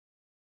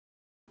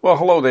Well,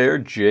 hello there,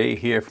 Jay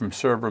here from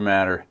Server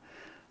Matter.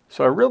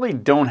 So I really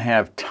don't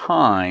have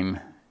time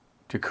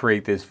to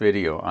create this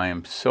video. I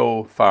am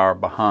so far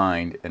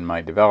behind in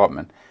my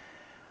development.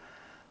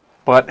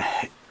 But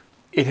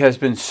it has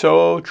been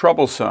so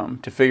troublesome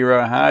to figure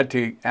out how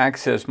to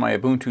access my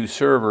Ubuntu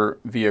server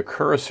via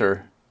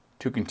cursor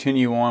to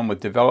continue on with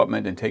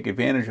development and take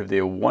advantage of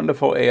their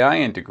wonderful AI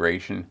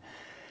integration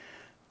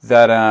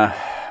that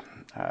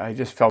I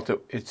just felt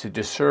it's a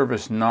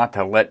disservice not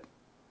to let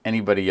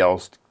anybody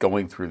else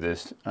going through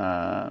this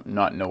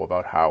not know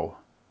about how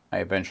I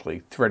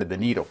eventually threaded the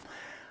needle.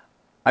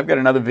 I've got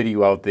another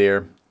video out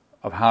there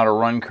of how to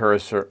run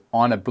cursor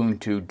on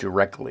Ubuntu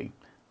directly.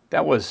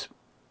 That was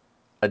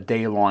a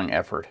day-long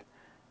effort.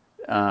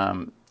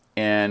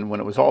 And when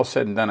it was all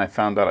said and done, I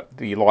found out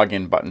the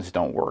login buttons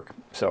don't work.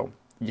 So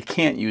you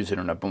can't use it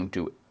on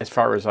Ubuntu as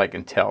far as I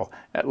can tell,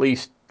 at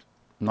least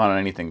not on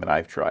anything that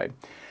I've tried.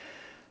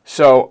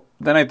 So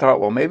then I thought,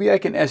 well, maybe I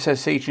can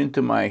SSH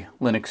into my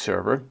Linux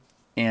server,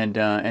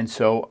 and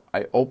so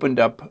I opened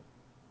up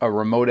a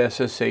remote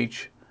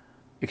SSH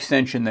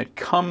extension that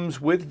comes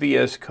with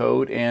VS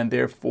Code and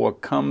therefore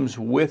comes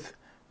with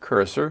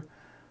cursor.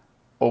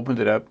 Opened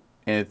it up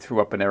and it threw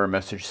up an error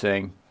message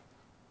saying,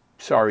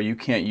 sorry, you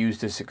can't use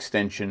this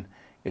extension.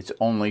 It's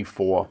only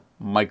for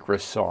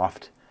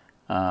Microsoft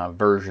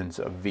versions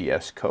of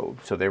VS Code.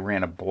 So they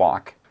ran a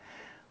block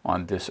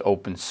on this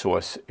open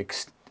source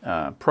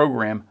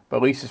program, but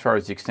at least as far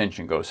as the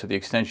extension goes. So the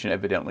extension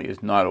evidently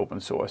is not open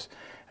source,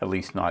 at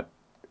least not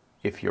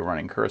if you're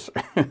running cursor.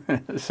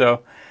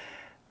 So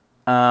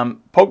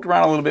poked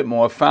around a little bit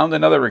more, found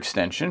another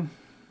extension.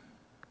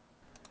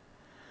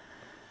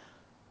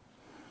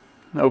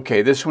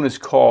 Okay, this one is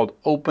called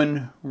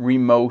Open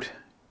Remote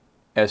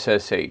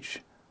SSH.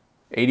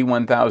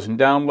 81,000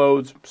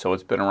 downloads, so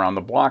it's been around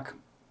the block.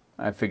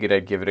 I figured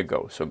I'd give it a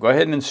go. So go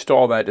ahead and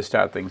install that to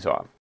start things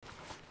off.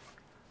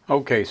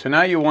 Okay, so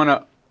now you want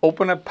to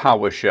open up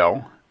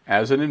PowerShell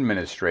as an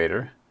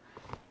administrator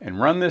and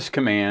run this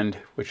command,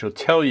 which will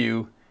tell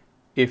you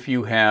if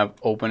you have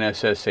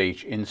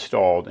OpenSSH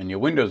installed in your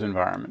Windows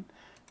environment.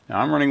 Now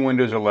I'm running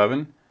Windows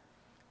 11.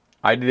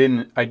 I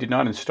did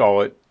not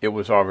install it. It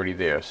was already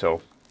there.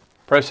 So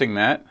pressing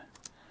that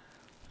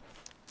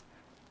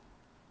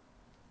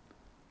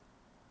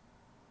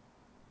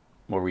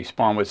will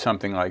respond with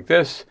something like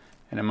this.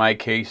 And in my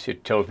case,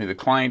 it tells me the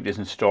client is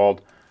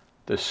installed.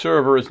 The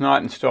server is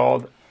not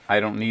installed. I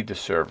don't need the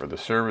server. The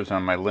server is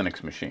on my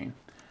Linux machine.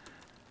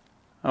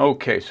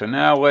 Okay, so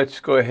now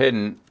let's go ahead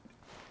and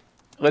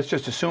let's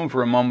just assume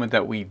for a moment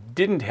that we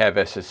didn't have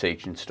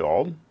SSH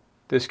installed.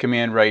 This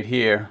command right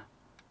here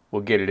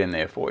will get it in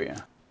there for you.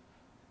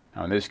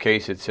 Now in this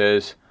case it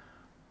says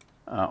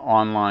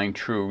online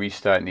true,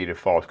 restart needed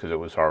false because it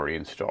was already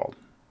installed.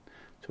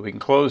 So we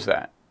can close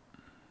that.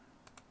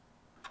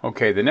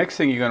 Okay, the next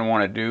thing you're going to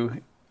want to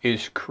do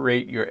is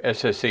create your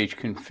SSH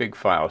config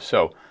file.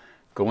 So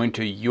go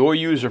into your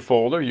user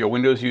folder, your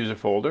Windows user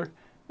folder,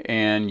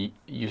 and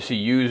you see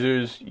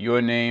users,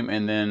 your name,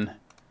 and then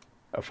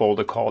a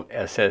folder called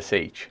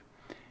SSH.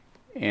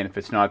 And if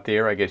it's not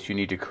there, I guess you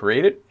need to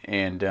create it,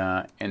 and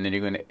then you're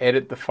going to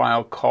edit the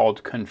file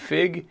called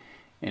config,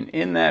 and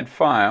in that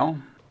file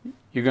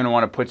you're going to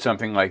want to put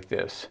something like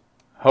this: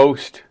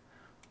 host,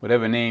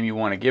 whatever name you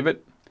want to give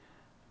it,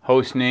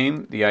 host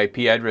name, the IP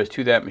address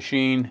to that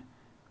machine,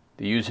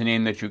 the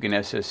username that you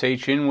can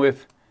SSH in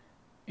with,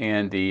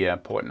 and the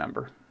port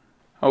number.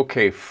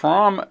 Okay,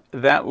 from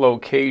that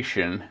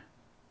location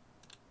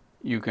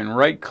you can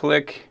right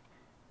click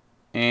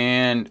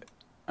and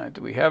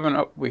do we have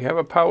a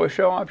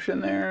PowerShell option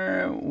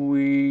there?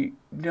 We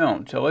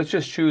don't. So let's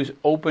just choose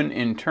Open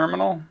in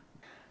Terminal,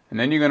 and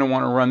then you're going to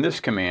want to run this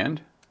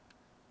command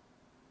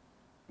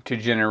to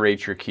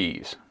generate your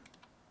keys.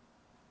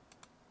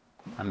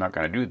 I'm not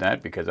going to do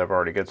that because I've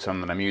already got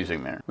some that I'm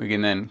using there. We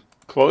can then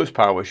close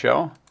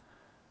PowerShell,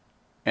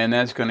 and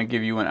that's going to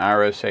give you an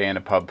RSA and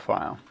a pub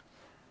file.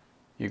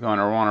 You're going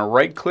to want to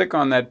right click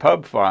on that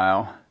pub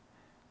file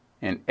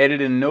and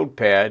edit in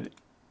Notepad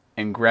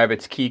and grab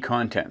its key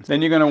contents.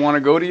 Then you're going to want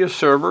to go to your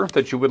server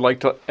that you would like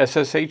to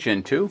SSH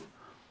into,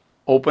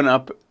 open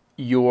up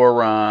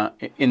your,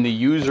 in the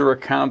user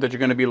account that you're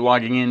going to be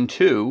logging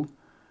into,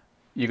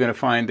 you're going to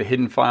find the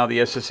hidden file,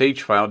 the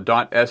SSH file,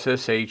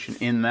 .ssh, and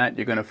in that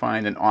you're going to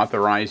find an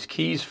authorized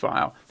keys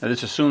file. Now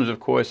this assumes, of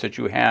course, that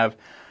you have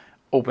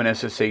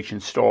OpenSSH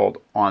installed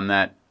on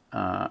that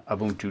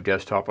Ubuntu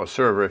desktop or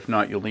server. If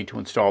not, you'll need to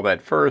install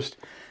that first,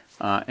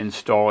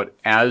 install it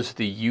as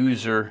the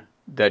user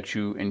that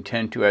you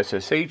intend to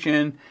SSH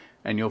in,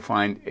 and you'll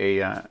find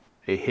a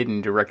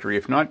hidden directory.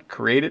 If not,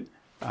 create it,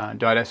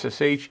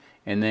 .ssh,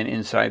 and then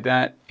inside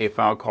that a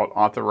file called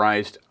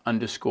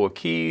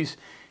authorized_keys,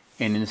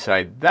 and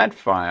inside that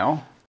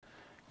file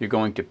you're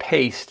going to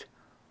paste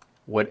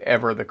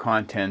whatever the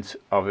contents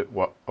of it,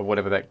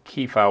 whatever that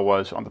key file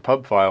was on the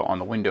pub file on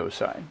the Windows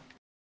side.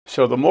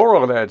 So the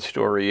moral of that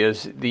story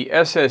is the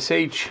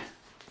SSH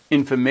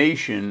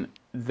information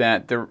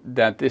that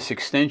this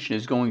extension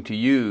is going to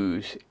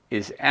use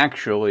is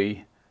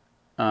actually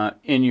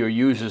in your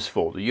users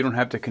folder. You don't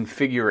have to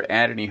configure or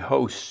add any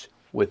hosts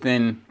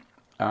within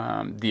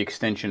the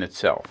extension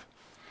itself.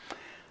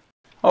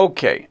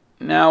 Okay,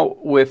 now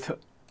with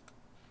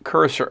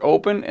cursor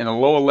open, in the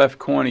lower left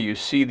corner you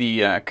see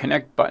the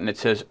connect button. It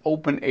says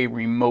open a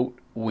remote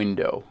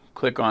window.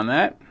 Click on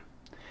that.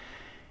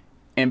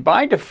 And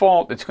by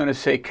default it's going to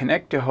say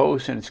connect to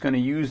host, and it's going to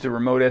use the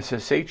remote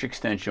SSH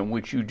extension,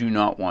 which you do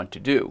not want to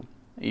do.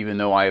 Even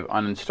though I have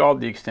uninstalled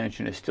the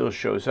extension, it still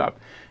shows up.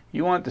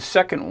 You want the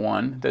second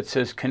one that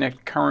says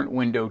connect current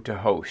window to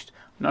host.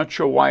 I'm not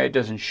sure why it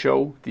doesn't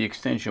show the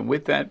extension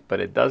with that, but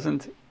it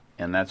doesn't,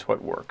 and that's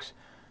what works.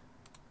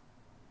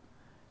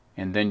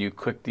 And then you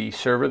click the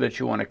server that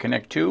you want to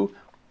connect to.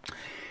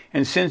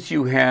 And since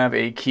you have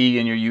a key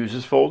in your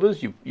users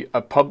folders,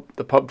 the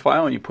pub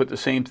file, and you put the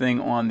same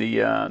thing on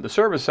the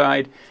server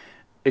side,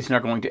 it's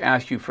not going to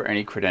ask you for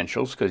any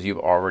credentials because you've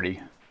already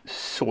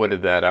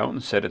sorted that out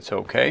and said it's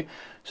okay.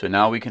 So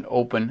now we can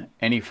open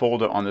any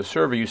folder on the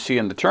server. You see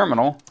in the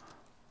terminal,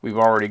 we've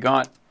already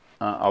got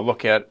a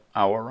look at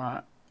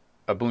our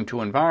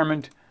Ubuntu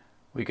environment.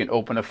 We can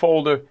open a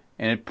folder,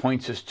 and it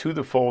points us to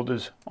the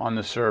folders on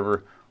the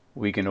server.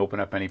 We can open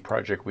up any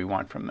project we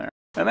want from there.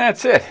 And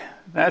that's it.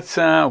 That's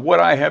what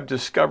I have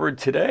discovered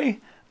today.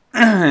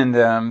 And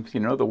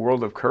you know, the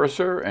world of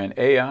Cursor and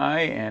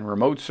AI and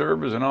remote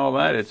servers and all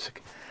that,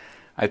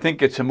 I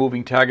think it's a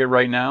moving target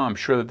right now. I'm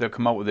sure that they'll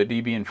come out with a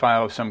Debian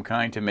file of some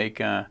kind to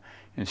make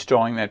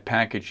installing that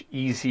package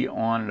easy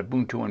on an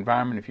Ubuntu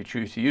environment if you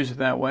choose to use it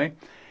that way.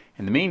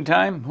 In the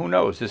meantime, who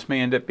knows? This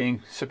may end up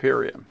being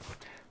superior.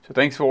 So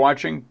thanks for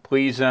watching.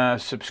 Please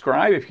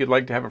subscribe if you'd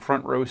like to have a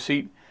front row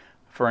seat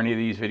for any of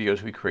these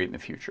videos we create in the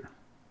future.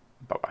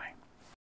 Bye-bye.